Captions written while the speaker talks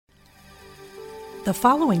The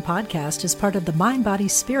following podcast is part of the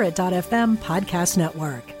MindBodySpirit.fm podcast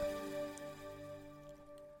network.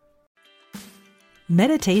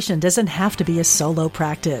 Meditation doesn't have to be a solo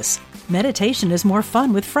practice. Meditation is more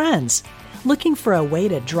fun with friends. Looking for a way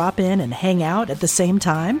to drop in and hang out at the same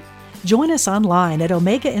time? Join us online at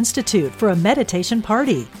Omega Institute for a meditation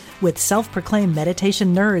party with self-proclaimed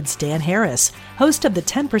meditation nerds Dan Harris, host of the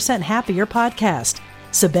 10% Happier podcast,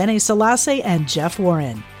 Sebene Selassie, and Jeff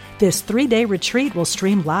Warren. This 3-day retreat will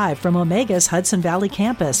stream live from Omega's Hudson Valley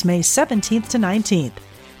campus May 17th to 19th.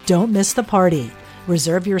 Don't miss the party.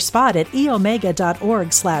 Reserve your spot at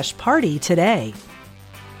eomega.org/party today.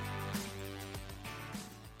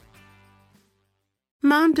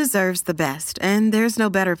 Mom deserves the best, and there's no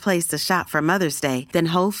better place to shop for Mother's Day than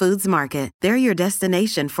Whole Foods Market. They're your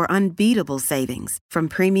destination for unbeatable savings, from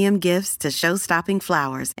premium gifts to show-stopping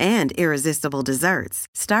flowers and irresistible desserts.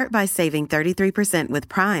 Start by saving 33% with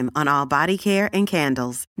Prime on all body care and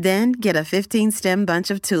candles. Then get a 15-stem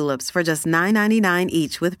bunch of tulips for just $9.99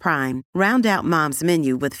 each with Prime. Round out Mom's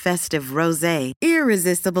menu with festive rosé,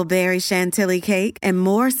 irresistible berry chantilly cake, and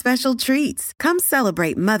more special treats. Come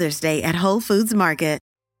celebrate Mother's Day at Whole Foods Market.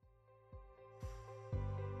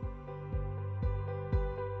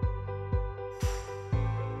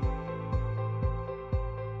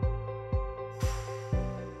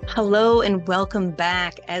 Hello and welcome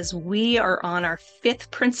back as we are on our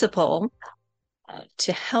fifth principle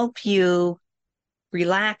to help you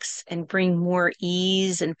relax and bring more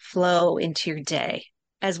ease and flow into your day.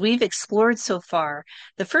 As we've explored so far,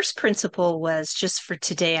 the first principle was just for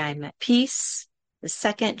today I'm at peace. The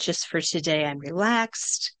second, just for today I'm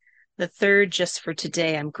relaxed. The third, just for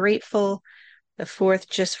today I'm grateful. The fourth,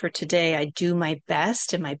 just for today I do my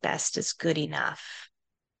best and my best is good enough.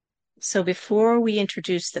 So before we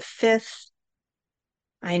introduce the fifth,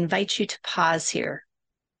 I invite you to pause here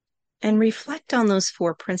and reflect on those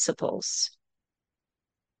four principles.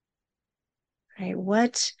 Right?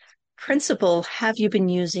 What principle have you been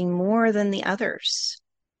using more than the others?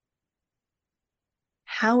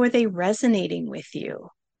 How are they resonating with you?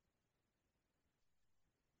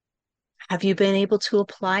 Have you been able to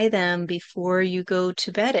apply them before you go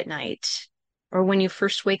to bed at night or when you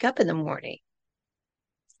first wake up in the morning?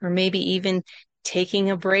 Or maybe even taking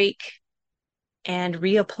a break and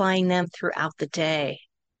reapplying them throughout the day.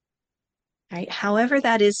 Right? However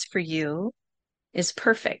that is for you is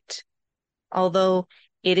perfect. Although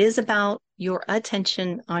it is about your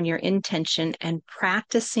attention on your intention and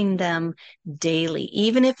practicing them daily.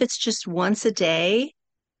 Even if it's just once a day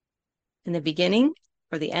in the beginning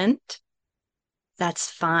or the end, that's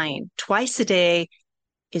fine. Twice a day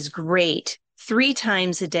is great. 3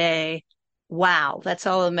 times a day, wow, that's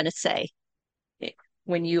all I'm going to say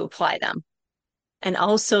when you apply them. And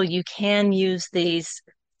also you can use these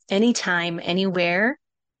anytime, anywhere.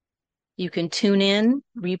 You can tune in,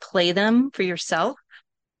 replay them for yourself.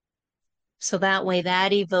 So that way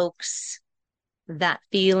that evokes that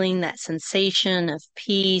feeling, that sensation of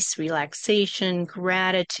peace, relaxation,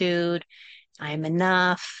 gratitude, I'm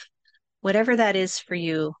enough, whatever that is for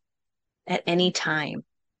you at any time.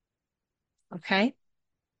 Okay?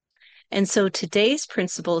 And so today's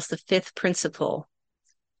principle is the fifth principle.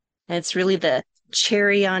 And it's really the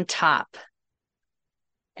cherry on top.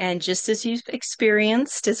 And just as you've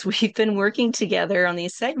experienced, as we've been working together on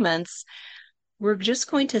these segments, we're just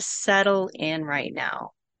going to settle in right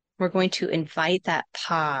now. We're going to invite that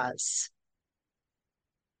pause.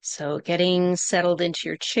 So getting settled into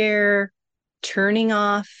your chair, turning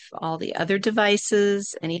off all the other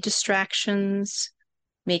devices, any distractions,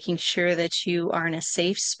 making sure that you are in a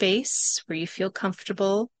safe space where you feel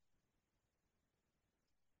comfortable.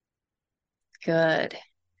 Good.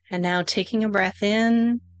 And now taking a breath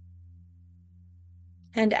in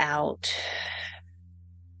and out.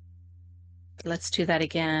 Let's do that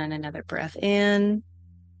again. Another breath in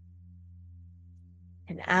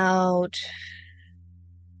and out.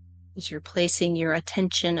 As you're placing your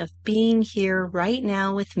attention of being here right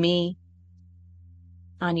now with me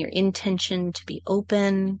on your intention to be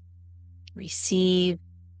open, receive,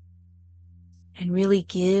 and really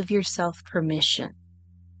give yourself permission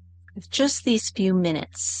with just these few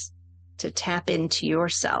minutes to tap into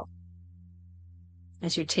yourself.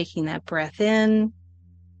 As you're taking that breath in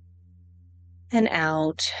and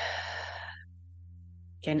out,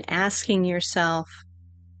 again, asking yourself,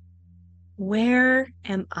 where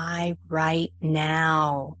am I right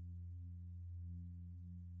now?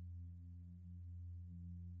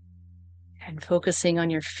 And focusing on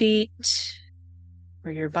your feet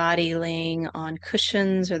or your body laying on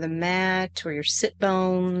cushions or the mat or your sit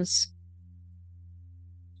bones.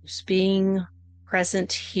 Just being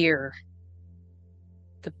present here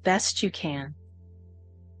the best you can.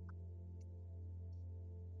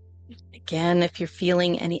 Again, if you're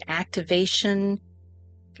feeling any activation,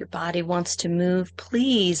 if your body wants to move,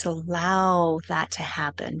 please allow that to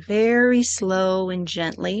happen very slow and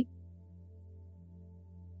gently.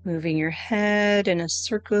 Moving your head in a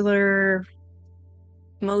circular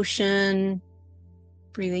motion,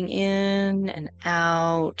 breathing in and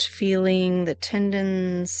out, feeling the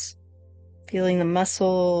tendons, feeling the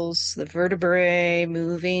muscles, the vertebrae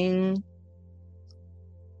moving.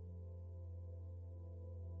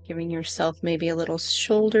 Giving yourself maybe a little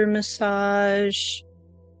shoulder massage.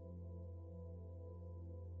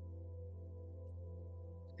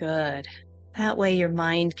 Good. That way your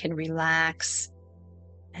mind can relax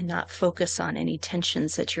and not focus on any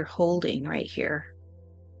tensions that you're holding right here.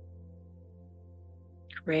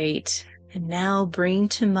 Great. And now bring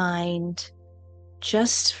to mind,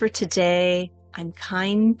 just for today, I'm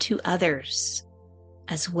kind to others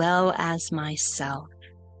as well as myself.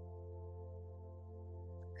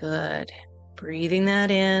 Good. Breathing that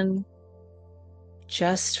in.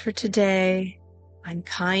 Just for today, I'm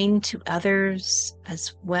kind to others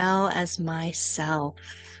as well as myself.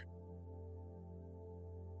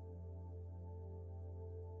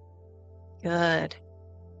 Good.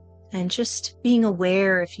 And just being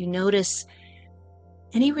aware if you notice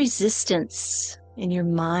any resistance in your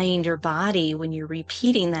mind or body when you're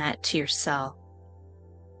repeating that to yourself.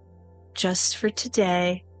 Just for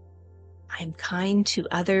today, I'm kind to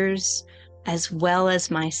others as well as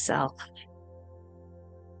myself.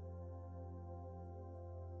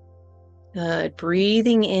 Good.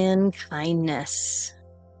 Breathing in kindness.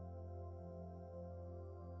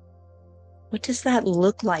 What does that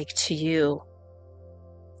look like to you?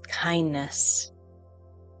 Kindness.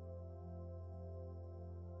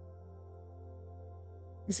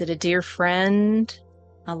 Is it a dear friend,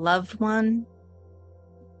 a loved one?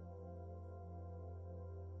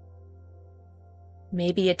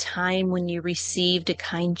 Maybe a time when you received a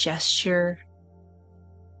kind gesture.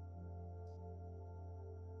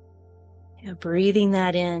 Breathing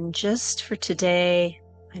that in, just for today,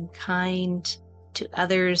 I'm kind to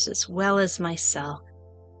others as well as myself.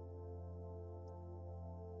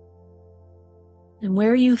 And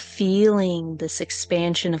where are you feeling this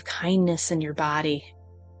expansion of kindness in your body?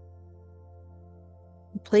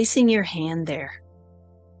 Placing your hand there.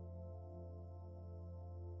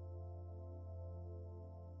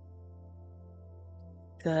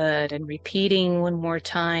 Good. And repeating one more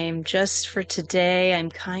time, just for today,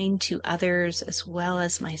 I'm kind to others as well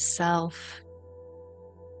as myself.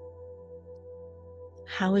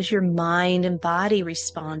 How is your mind and body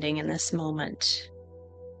responding in this moment?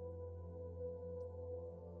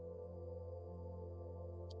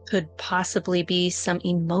 Could possibly be some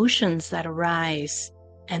emotions that arise,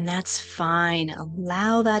 and that's fine.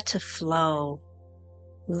 Allow that to flow.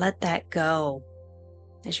 Let that go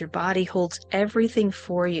as your body holds everything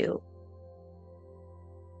for you.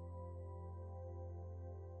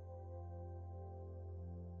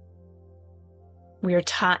 We are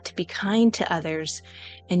taught to be kind to others,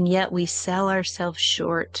 and yet we sell ourselves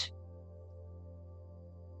short.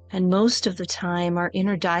 And most of the time, our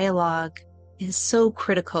inner dialogue is so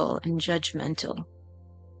critical and judgmental.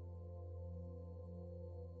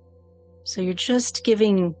 So you're just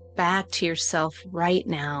giving back to yourself right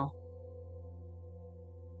now.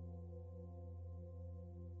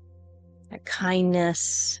 That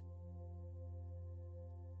kindness.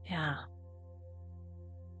 Yeah.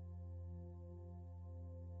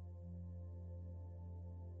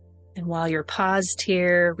 And while you're paused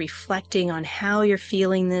here, reflecting on how you're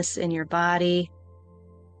feeling this in your body,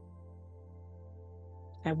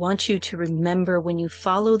 I want you to remember when you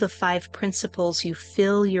follow the 5 principles, you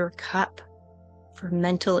fill your cup for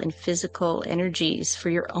mental and physical energies, for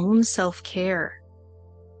your own self-care.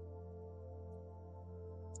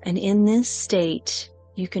 And in this state,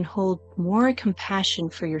 you can hold more compassion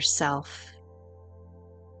for yourself.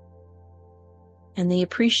 And the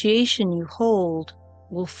appreciation you hold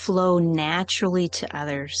will flow naturally to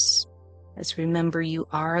others. As remember, you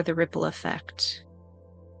are the ripple effect.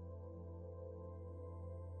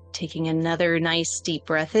 Taking another nice deep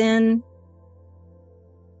breath in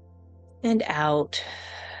and out.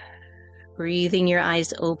 Breathing your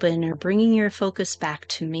eyes open or bringing your focus back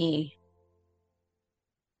to me.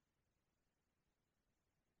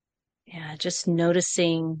 Yeah, just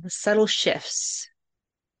noticing the subtle shifts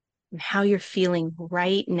and how you're feeling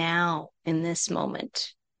right now in this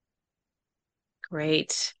moment.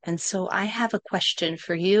 Great. And so I have a question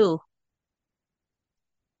for you.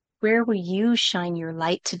 Where will you shine your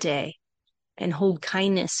light today and hold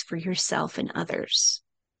kindness for yourself and others?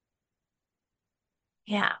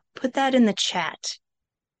 Yeah, put that in the chat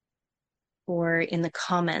or in the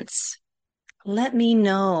comments. Let me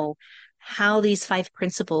know how these 5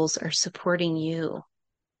 principles are supporting you.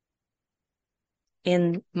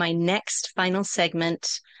 In my next final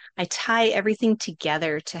segment, I tie everything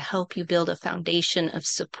together to help you build a foundation of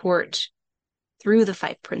support through the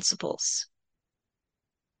 5 principles.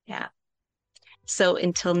 Yeah. So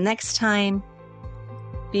until next time,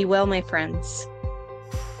 be well, my friends.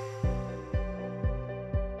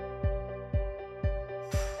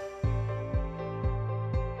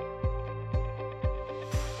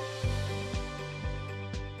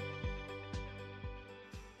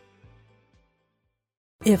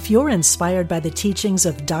 If you're inspired by the teachings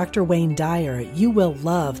of Dr. Wayne Dyer, you will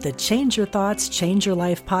love the Change Your Thoughts, Change Your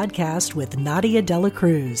Life podcast with Nadia Dela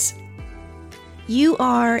Cruz. You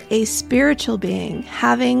are a spiritual being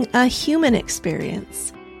having a human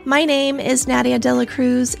experience. My name is Nadia Dela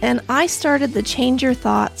Cruz, and I started the Change Your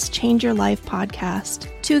Thoughts, Change Your Life podcast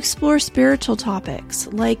to explore spiritual topics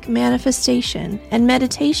like manifestation and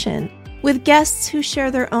meditation with guests who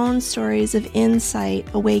share their own stories of insight,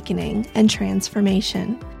 awakening, and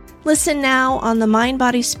transformation. Listen now on the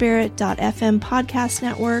mindbodyspirit.fm podcast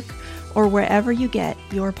network or wherever you get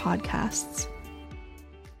your podcasts.